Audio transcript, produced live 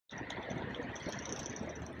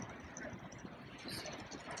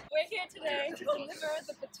today to deliver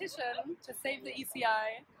the petition to save the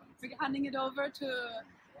ECI. We're handing it over to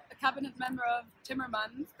a cabinet member of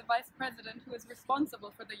Timmermans, the vice president who is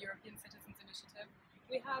responsible for the European Citizens Initiative.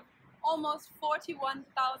 We have almost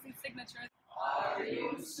 41,000 signatures. Are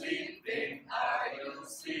you sleeping? Are you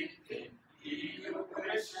sleeping? EU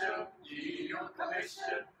Commission, EU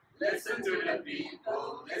Commission. Listen to the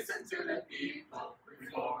people, listen to the people.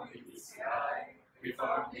 Reform the ECI,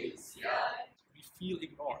 reform the ECI. We feel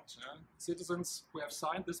ignored. Citizens who have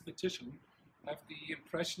signed this petition have the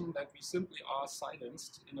impression that we simply are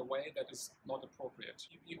silenced in a way that is not appropriate.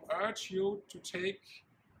 We urge you to take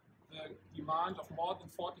the demand of more than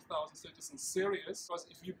 40,000 citizens serious, because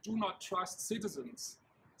if you do not trust citizens,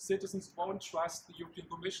 citizens won't trust the European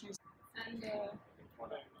Commission.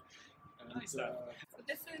 So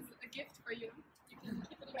this is a gift for you. You can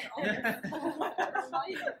keep it in your office.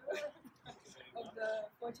 Of the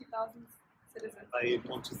 40,000 citizens. I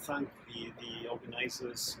want to thank the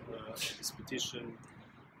organizers of this petition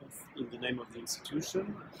in the name of the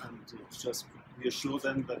institution, and just reassure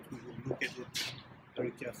them that we will look at it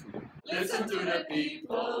very carefully. Listen to the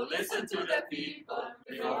people, listen to the people.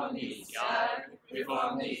 Reform the ECI,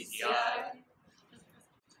 reform the ECI.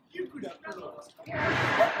 You could have